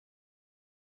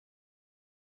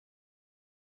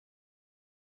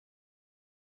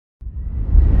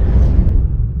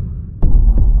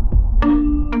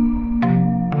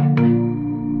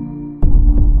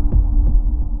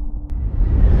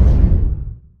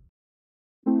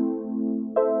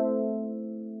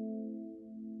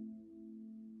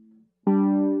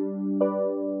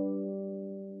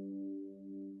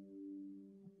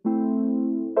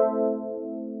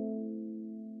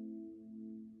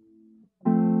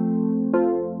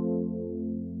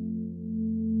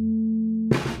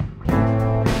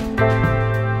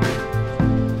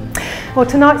Well,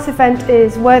 tonight's event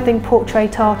is Worthing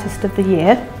Portrait Artist of the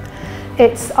Year.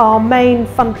 It's our main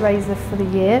fundraiser for the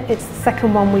year. It's the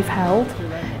second one we've held.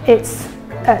 It's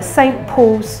at St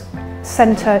Paul's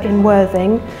Centre in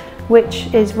Worthing,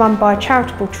 which is run by a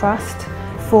charitable trust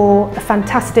for a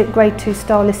fantastic Grade 2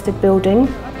 star listed building.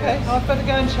 Okay, I'd better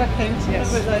go and check in.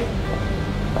 Yes.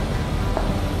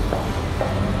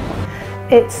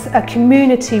 It's a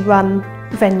community run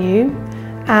venue,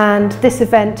 and this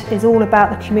event is all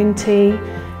about the community.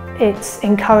 It's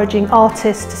encouraging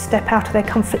artists to step out of their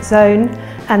comfort zone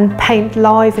and paint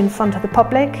live in front of the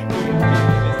public.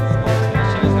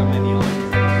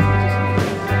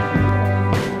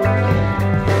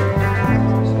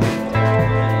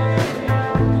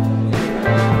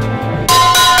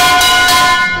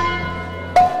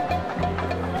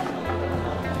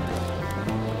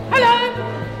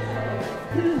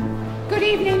 Good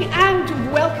evening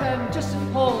and welcome to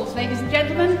St Paul's, ladies and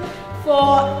gentlemen,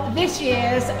 for this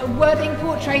year's Worthing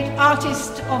Portrait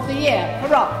Artist of the Year.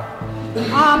 Hurrah!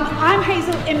 I'm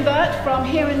Hazel Imbert from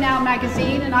Here and Now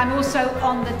magazine, and I'm also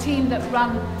on the team that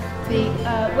run the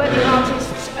Worthing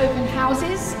Artists Open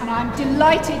Houses, and I'm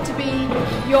delighted to be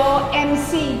your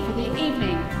MC for the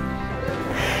evening.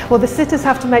 Well, the sitters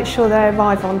have to make sure they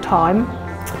arrive on time.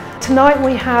 Tonight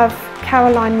we have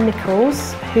Caroline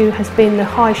Nichols, who has been the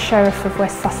High Sheriff of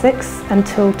West Sussex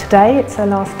until today. It's her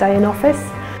last day in office.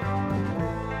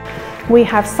 We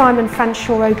have Simon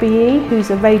Fanshawe OBE, who's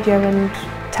a radio and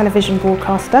television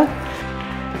broadcaster.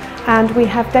 And we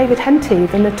have David Henty,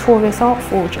 the notorious art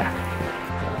forger.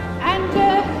 And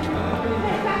that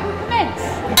will commence.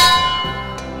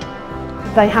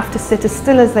 They have to sit as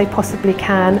still as they possibly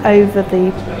can over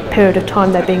the period of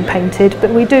time they're being painted, but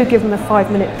we do give them a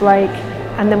 5-minute break,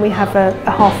 and then we have a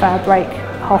half-hour break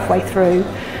halfway through,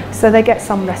 so they get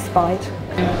some respite.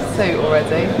 Suit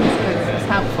already, it's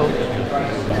helpful.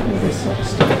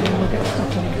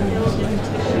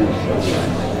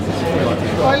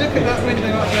 I look at that window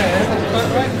up there, that's quite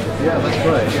right. Yeah, that's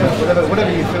right. Yeah,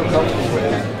 whatever you feel comfortable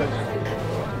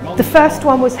with. The first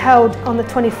one was held on the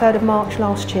 23rd of March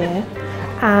last year,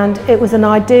 and it was an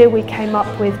idea we came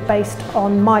up with based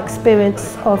on my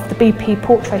experience of the BP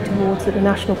Portrait Awards at the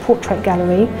National Portrait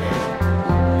Gallery.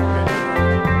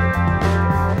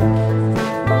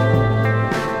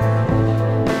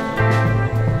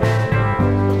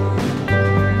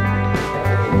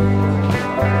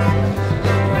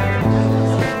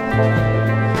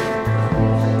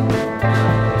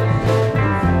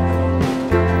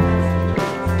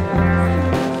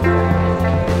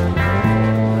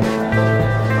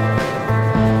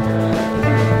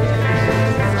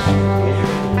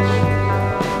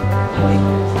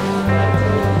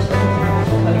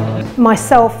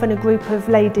 Myself and a group of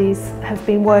ladies have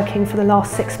been working for the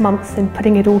last 6 months in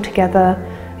putting it all together,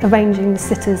 arranging the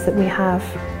sitters that we have.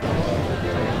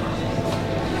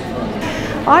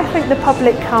 I think the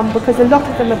public come because a lot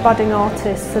of them are budding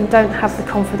artists and don't have the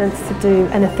confidence to do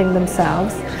anything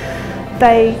themselves.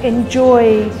 They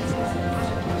enjoy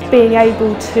being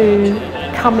able to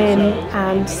come in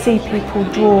and see people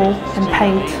draw and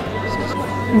paint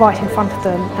right in front of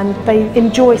them, and they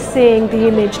enjoy seeing the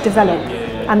image develop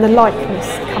and the likeness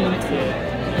coming through.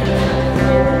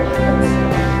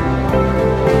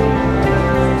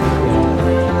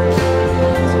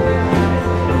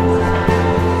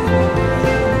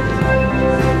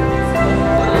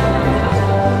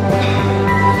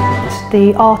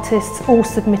 The artists all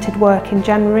submitted work in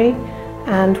January,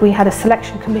 and we had a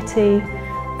selection committee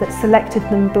that selected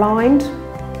them blind,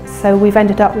 so we've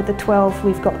ended up with the 12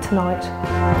 we've got tonight.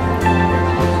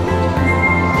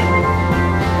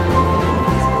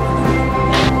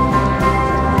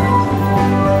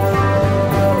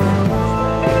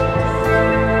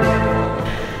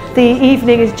 The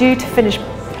evening is due to finish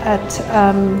at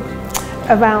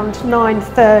around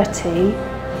 9:30.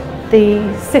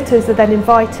 The sitters are then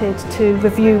invited to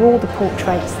review all the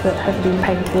portraits that have been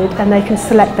painted, and they can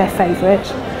select their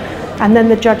favourite, and then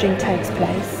the judging takes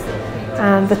place,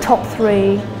 and the top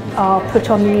 3 are put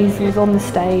on the easels on the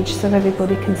stage so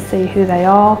everybody can see who they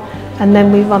are, and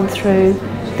then we run through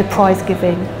the prize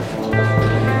giving.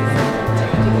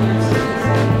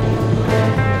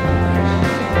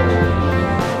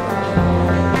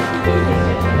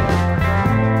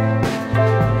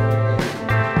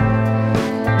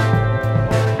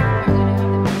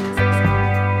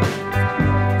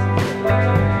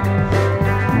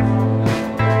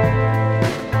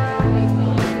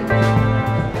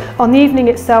 On the evening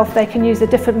itself, they can use a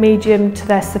different medium to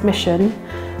their submission.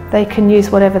 They can use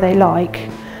whatever they like.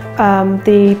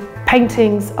 The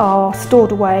paintings are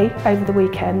stored away over the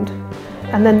weekend,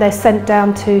 and then they're sent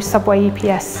down to Subway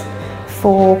EPS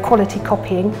for quality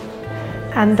copying,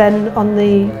 and then on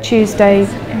the Tuesday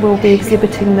we'll be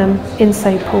exhibiting them in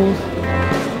St Paul's.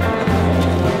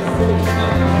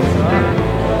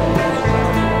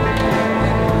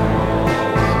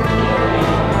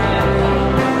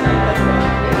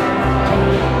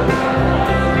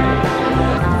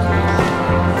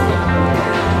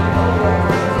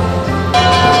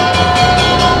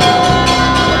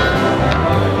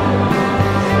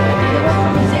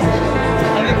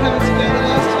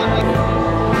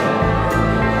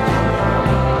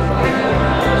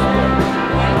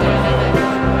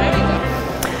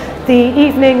 The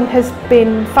evening has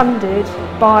been funded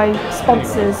by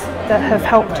sponsors that have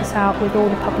helped us out with all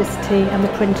the publicity and the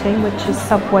printing, which is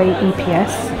Subway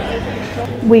EPS.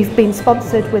 We've been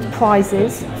sponsored with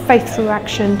prizes, Faith Through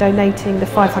Action donating the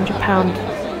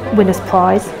 £500 winner's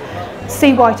prize,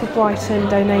 Sea White of Brighton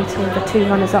donating the 2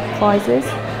 runners-up prizes,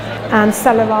 and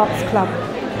Cellar Arts Club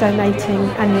donating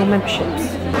annual memberships.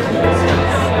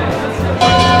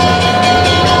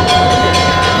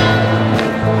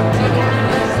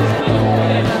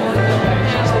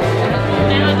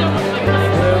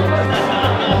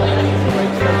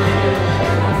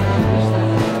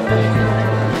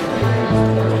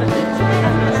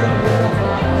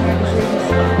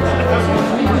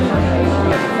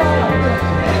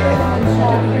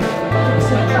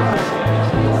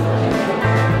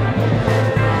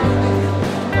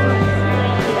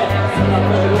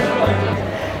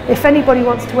 If anybody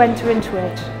wants to enter into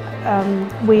it,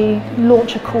 we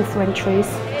launch a call for entries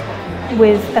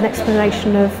with an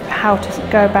explanation of how to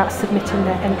go about submitting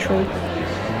their entry,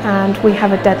 and we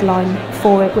have a deadline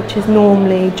for it, which is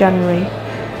normally January.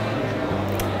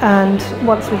 And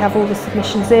once we have all the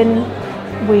submissions in,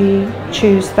 we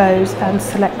choose those and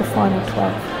select the final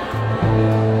 12.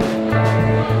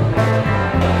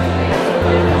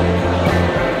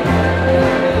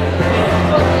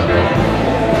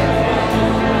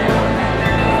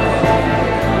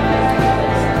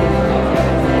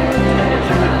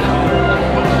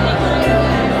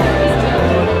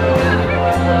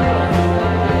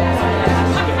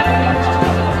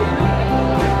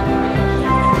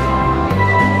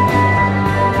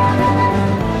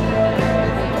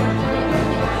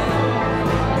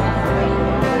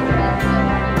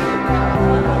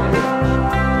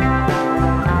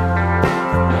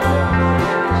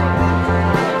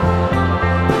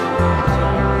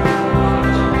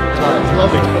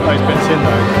 Lovely to put those bits in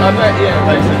though. I bet, yeah.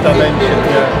 Those dimensions,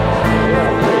 yeah.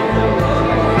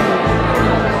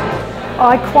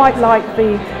 I quite like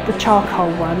the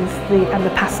charcoal ones and the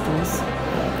pastels.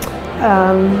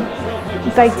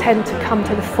 They tend to come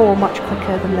to the fore much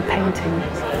quicker than the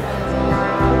paintings.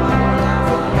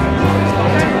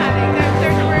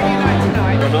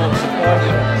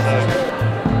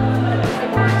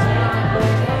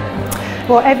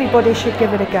 Well, everybody should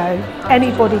give it a go.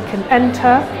 Anybody can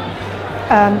enter.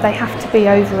 They have to be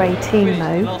over 18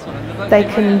 though. They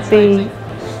can be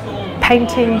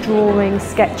painting, drawing,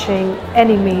 sketching,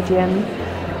 any medium.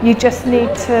 You just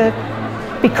need to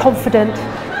be confident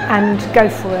and go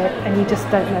for it, and you just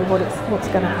don't know what's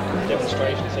going to happen.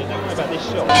 Demonstration, so you don't know about this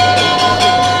shot.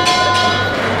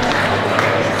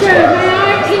 So may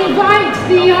I invite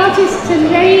the artists to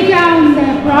lay down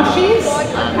their brushes,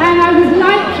 and I would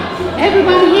like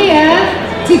everyone here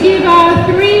to give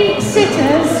our 3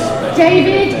 sitters,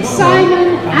 David,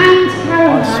 Simon and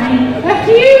Caroline, a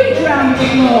huge round of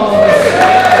applause.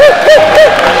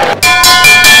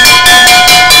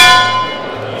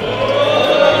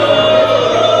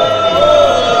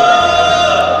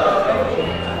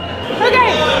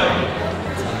 Okay,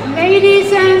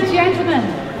 ladies and gentlemen,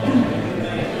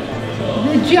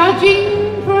 the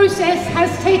judging process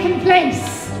has taken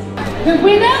place. The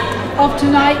winner of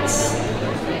tonight's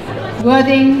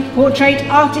Worthing Portrait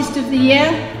Artist of the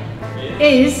Year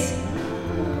is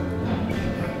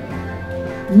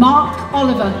Mark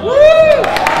Oliver. Woo!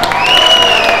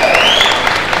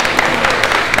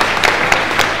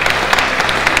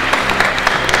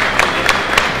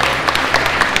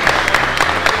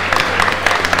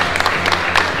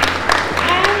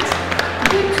 And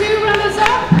the 2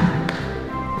 runners-up.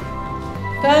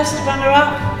 First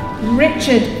runner-up,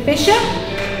 Richard Fisher.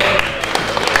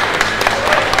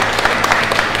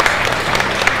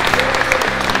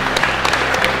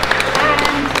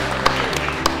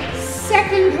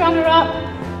 Second runner-up,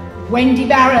 Wendy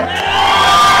Barrett.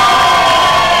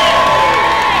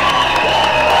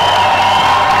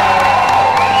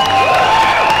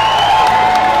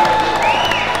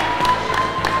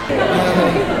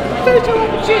 Photo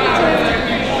opportunity.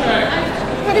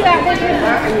 Look at that.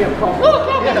 Oh,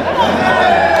 come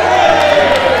on.